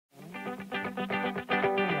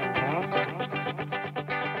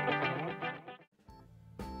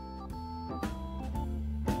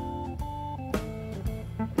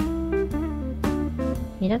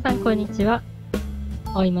皆さんこんにちは、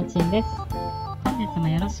お芋ちんです。本日も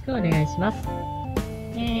よろしくお願いします。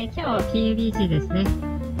今日は PUBG ですね。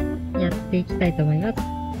やっていきたいと思います。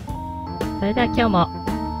それでは今日も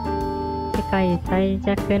世界最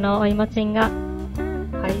弱のお芋ちんが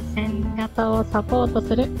パイセン方をサポート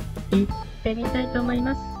する、行ってみたいと思い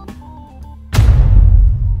ます。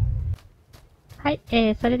はい、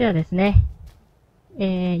それではですね、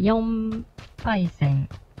4パイセン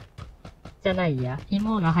じゃないや、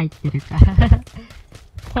芋が入ってるから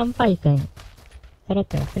3パイセン揃っ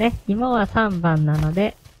てますね。芋は3番なの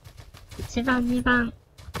で、1番、2番、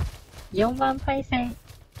4番パイセン、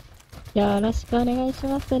よろしくお願いし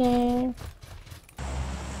ますね。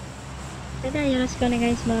それではよろしくお願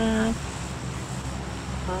いします。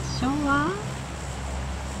場所は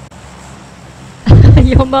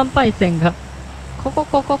4番パイセンが、ここ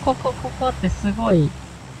ってすごい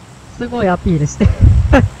アピールして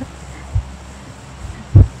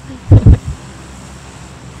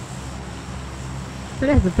と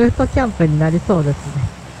りあえずブートキャンプになりそうです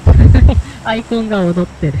ねアイコンが踊っ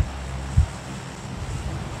てる。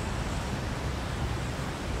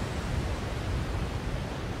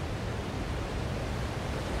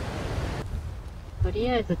とり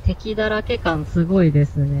あえず敵だらけ感すごいで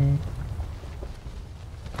すね。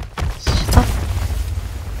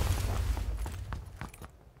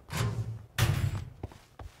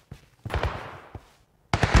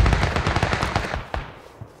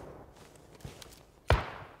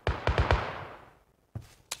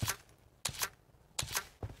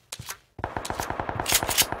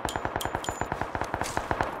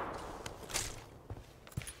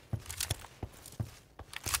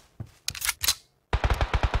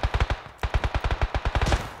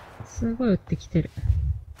すごい撃ってきてる。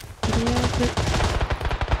とりあえず、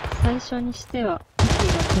最初にしては、息が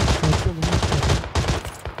結構飛びました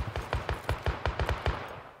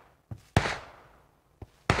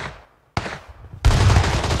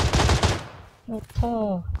けど。おっ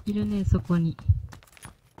と、いるね、そこに。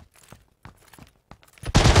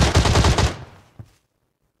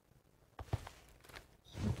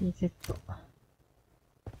100Z。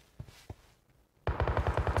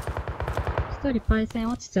一人パイセン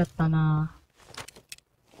落ちちゃったな。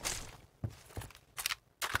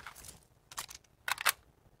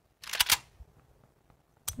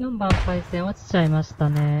4番パイセン落ちちゃいまし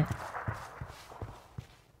たね。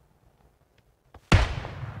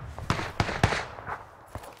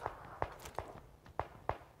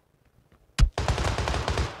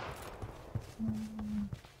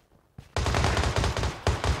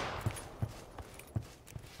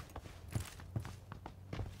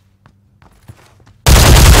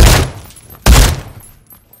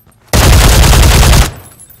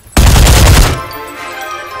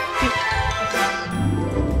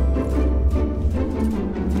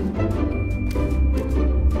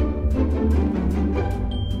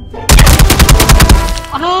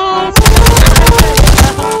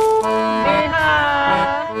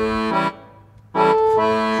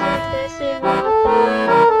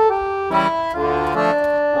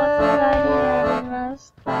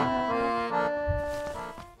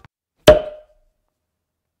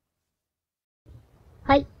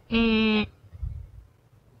はい、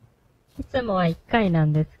いつもは1回な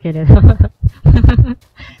んですけれど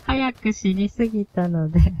早く死にすぎた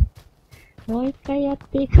のでもう1回やっ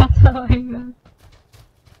ていこうと思いま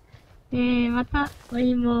す。また、お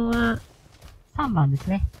芋は3番です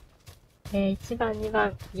ね。1番、2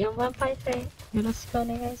番、4番パイセン、よろしくお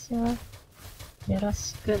願いします。よろ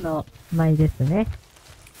しくの舞ですね。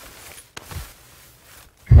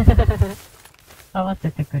合わ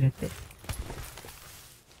せてくれて。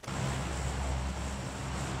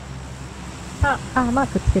マー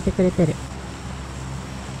クつけてくれてる。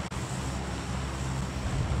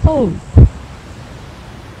そう。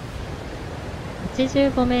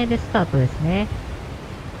85名でスタートですね。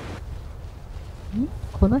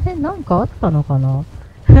この辺なんかあったのかな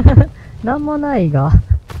なんもないが。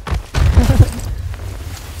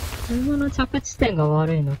車の着地点が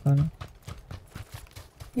悪いのかな。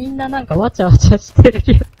みんななんかわちゃわちゃしてる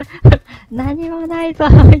けど。何もないぞ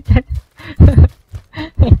みたいな。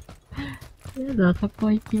とりあえずあそ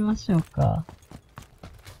こ行きましょうか。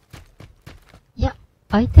いや、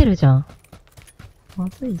空いてるじゃん。ま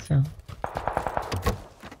ずいじゃん。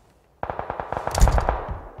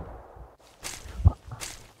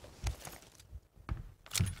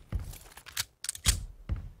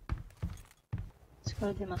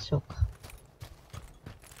力出ましょうか。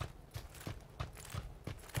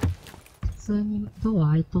普通にドア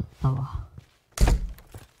開いとったわ。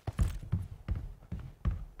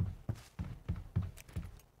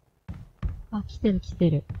あ、来てる来て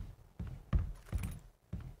る。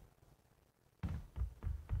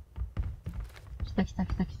来た来た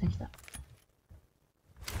来た来た来た。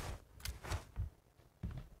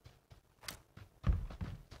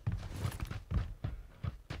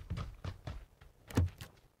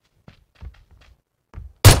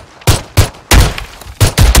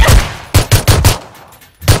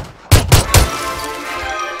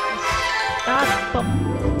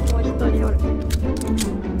もう一人おる。も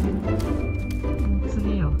う詰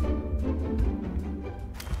めよう。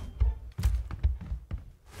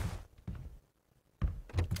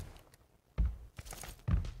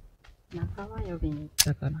仲間呼びに行っ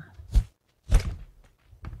たかな。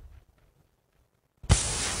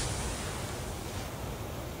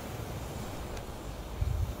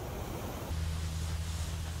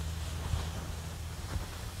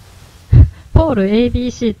ポール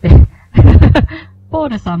ABC ってポー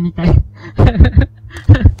ルさんみたい。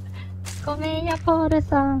ごめんや、ポール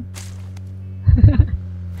さん。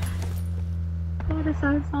ポール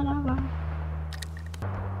さんさらば。と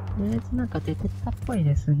りあえずなんか出てったっぽい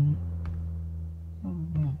ですね。うんう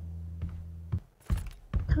ん。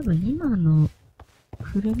多分今の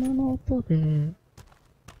車の音で、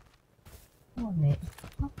もうね、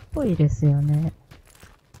行ったっぽいですよね。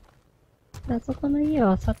あそこの家を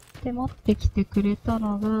漁って持ってきてくれた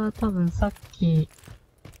のが、多分さっき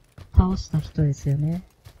倒した人ですよね。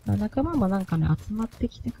仲間もなんかね、集まって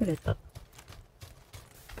きてくれた。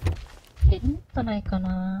ヘルメットないか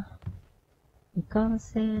な？いかん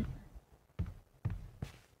せん。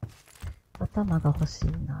頭が欲しい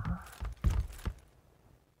な。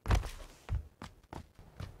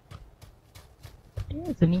とりあ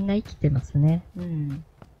えずみんな生きてますね。うん。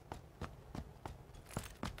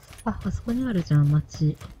あそこにあるじゃん、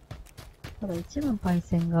街。ただ一番パイ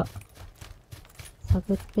センが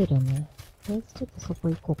探ってるね。とりあえずちょっとそこ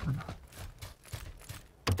行こうかな。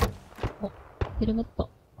お、ヘルメッ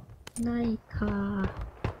ト。ないかー。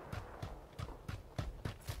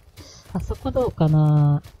あそこどうか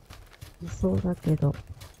ないそうだけど。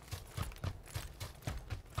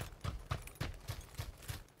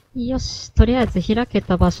よし、とりあえず開け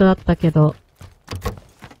た場所だったけど、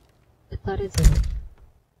撃たれずに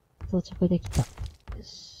到着できた。よ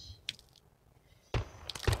し。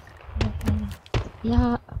い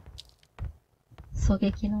やー、狙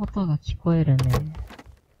撃の音が聞こえるね。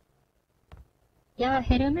いやー、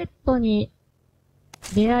ヘルメットに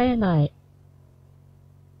出会えない。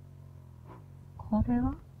これ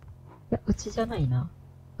はいや、うちじゃないな。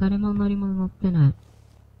誰も乗り物乗ってない。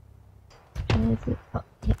とりあえず、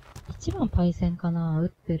いや、一番パイセンかな撃っ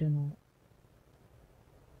てるの。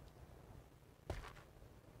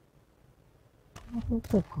この方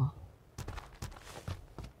向か。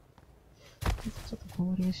ちょっと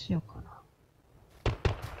合流しようかな。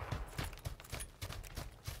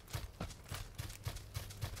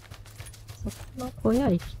そこの小屋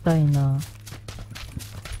行きたいな。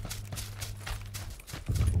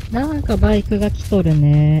なんかバイクが来とる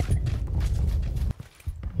ね。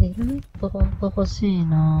ヘルメットほんと欲しい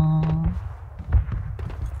なぁ。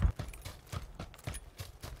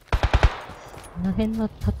この辺の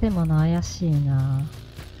建物怪しいなぁ。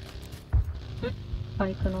バ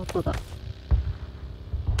イクの音だ。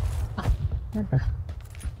あ、なんだ。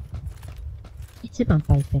一番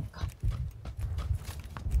パイセンか。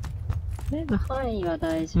とりあえず範囲は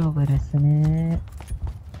大丈夫ですね。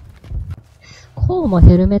こうも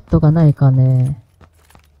ヘルメットがないかね。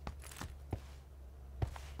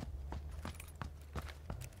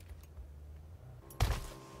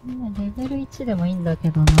レベル1でもいいんだけ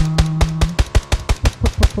どなぁ。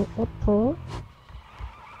おっと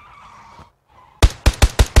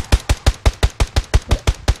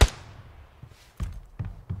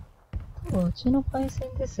多分うちのパイセ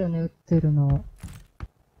ンですよね、撃ってるの。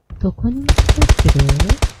どこに撃ってる？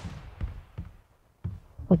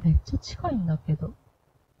めっちゃ近いんだけど。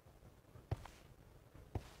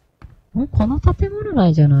この建物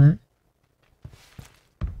内じゃない？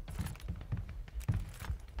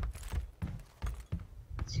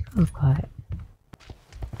違うかい。こ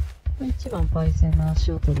れ一番パイセンの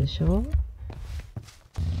足音でしょ？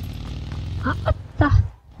あった！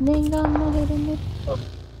念願のヘルメット。あ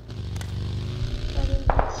り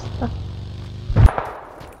ました。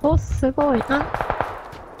お、すごい。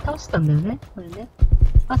倒したんだよねこれね。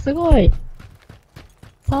すごい。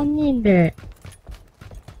3人で、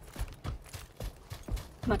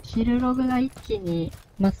キルログが一気に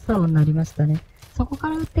真っ青になりましたね。そこか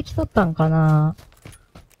ら撃ってきとったんかな？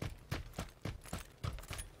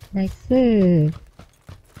ナイスー。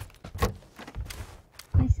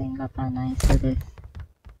パイセン型ナイスです。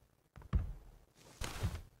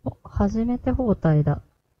お、初めて包帯だ。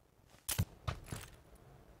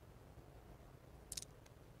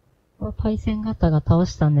パイセン型が倒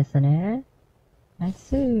したんですね。ナイ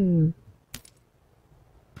スー。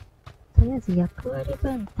とりあえず役割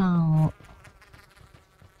分担を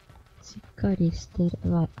しっかりして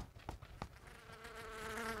るわ。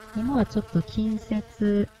今はちょっと近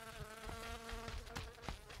接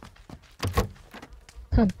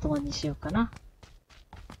担当にしようかな。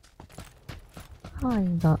範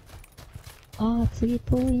囲が。次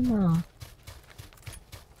遠いな。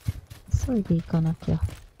急いで行かなきゃ。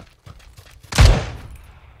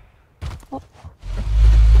車ここ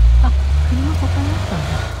にあったん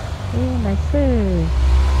だ。ナイスー。い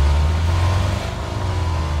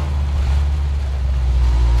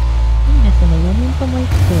いですね、4人とも生き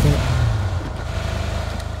てる。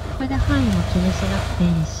これで範囲も気にしなくていい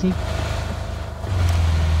し、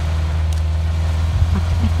白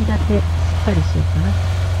敵だけしっかりしようかな。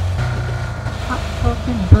遠く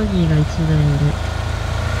にボギーが1台いる。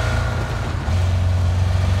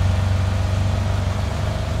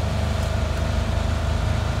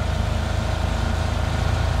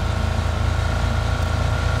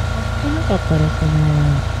かったですね。よ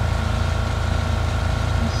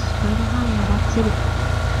し、ガイド範囲はバッチリ。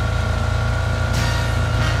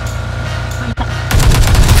いた。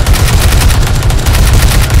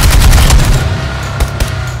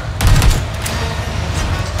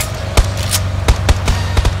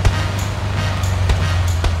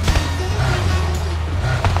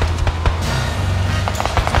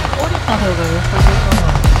降りた方が良さそうか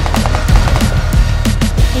な。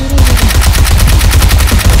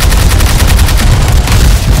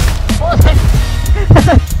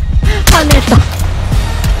跳ねた。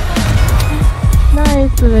ナイ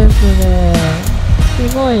スですね。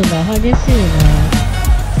すごいな、激しいな。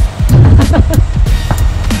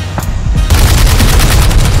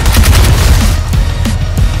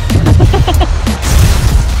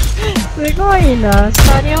すごいな、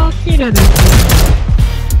車両キルですね。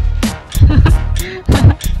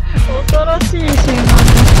恐ろしい瞬間です。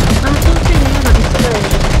遠くにまだ1台いる。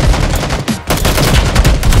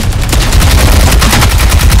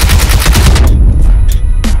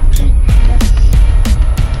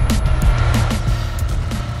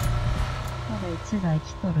1台来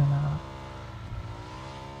とるな。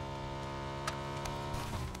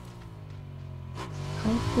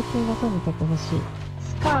回復系がとにかく欲しい。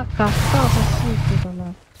スカー欲しいけど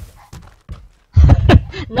な。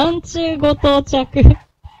なんちゅうご到着。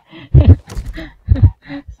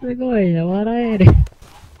すごいな、笑える。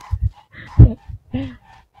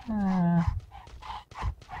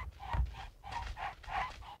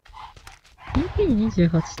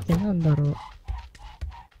PP28 ってなんだろう。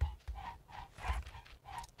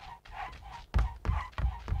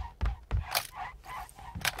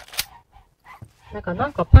な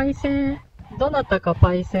んかパイセン、どなたか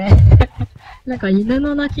パイセン。なんか犬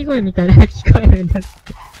の鳴き声みたいなのが聞こえるんです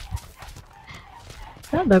け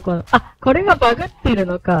ど。なんだこの、これがバグってる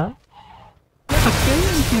のか。なんか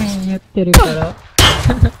キュインキュイン言ってるから。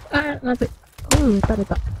まずい。撃たれ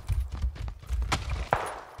た。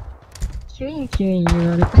キュインキュイン言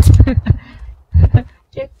われた。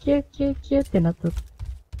キュッキュッキュッキュッってなっとった。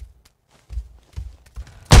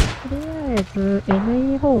とりあえず、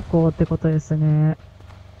NE 方向ってことですね。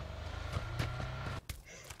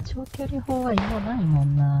長距離砲は今ないも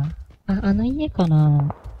んな。あの家か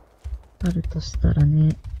な。あるとしたら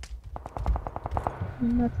ね。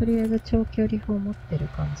みんなとりあえず長距離砲持ってる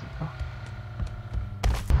感じか。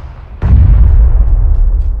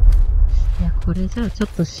いや、これじゃあちょっ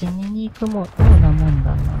と死にに行くようなもん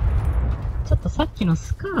だな。ちょっとさっきの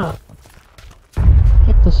スカー、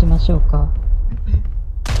ゲットしましょうか。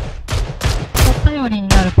頼りに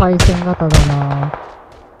なるパイセン型だな。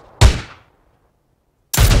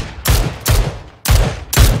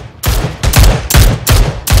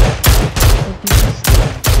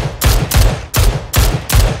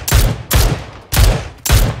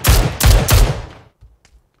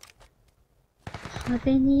派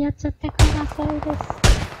手にやっちゃってくださいです。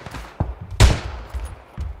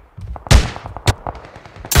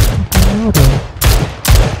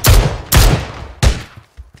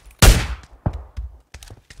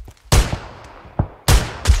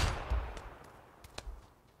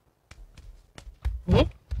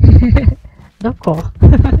どこ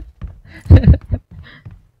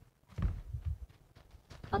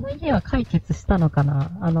あの家は解決したのか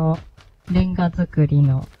な、レンガ作り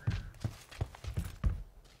の。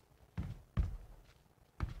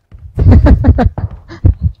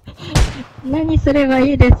何すれば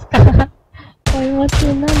いいですかお芋ち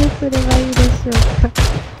ん、何すればいいでしょうか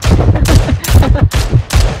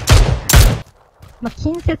まあ、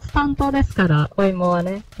近接担当ですから、お芋は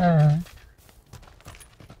ね。う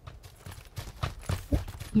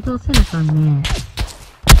ん。移動せなかんね。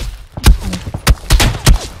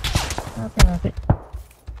待て待て。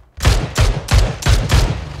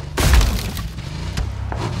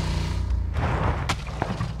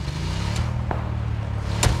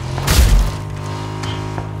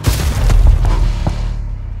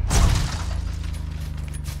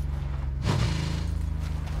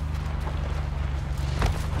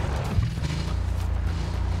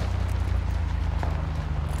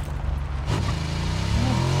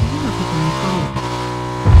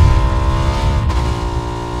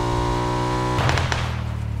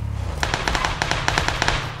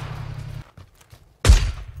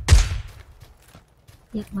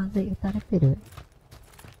いや、まずい、撃たれてる。撃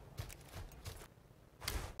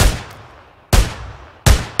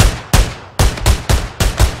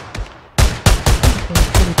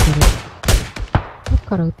たれてる。どっ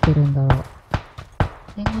から撃ってるんだろう。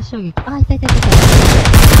連合衝撃。あ、いたいたいたいた。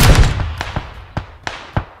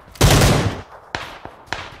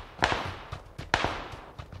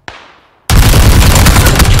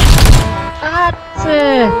あっつ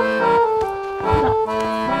ー。ほら、も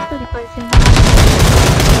う一人パイセン。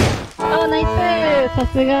あ、ナイスー、さ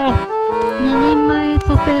すが。2人前蘇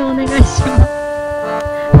生お願いします。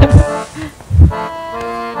2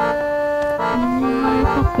人前蘇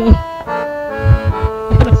生。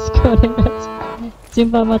よろしくお願いします。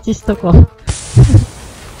順番待ちしとこう。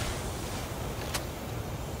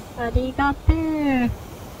ありがてー。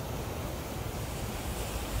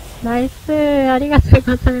ナイスー、ありがとう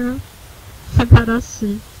ございます。素晴らし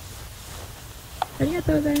い。ありが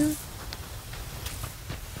とうございます。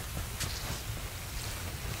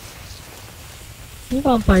2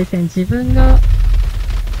番パイセン、自分が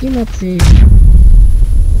命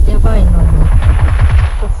やばいのに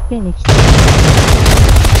助けに来た。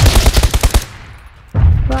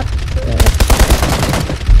わっつ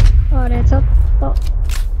ー。あれちょっと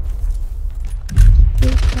きつ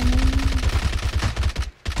いかな。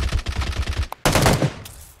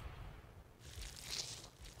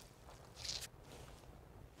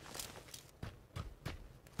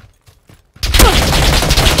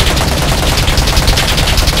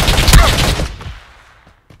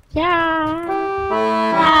いやー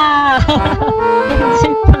あーエンジ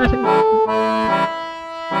ンパール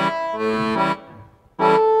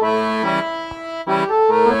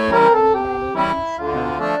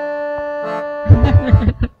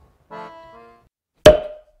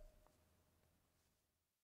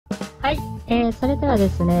はい、それではで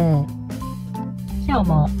すね、今日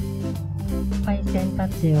もパイセンた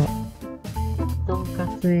ちをドンカ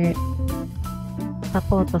ツへサ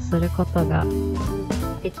ポートすることが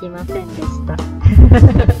できませんでした。で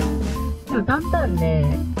もだんだん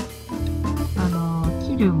ね、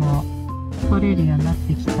キルも取れるようになっ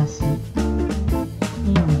てきたし、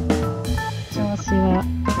調子は、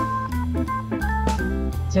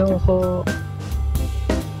情報、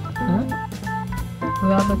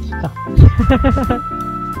上向きか。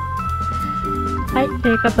はい、と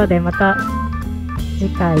いうことでまた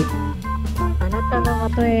次回、あなたのも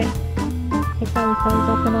とへ世界最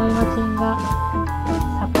弱のお芋ちんが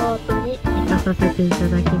サポートに行かさせていた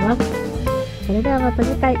だきます。それではまた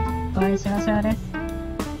次回お会いしましょうです。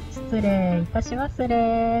失礼いたします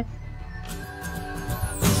です。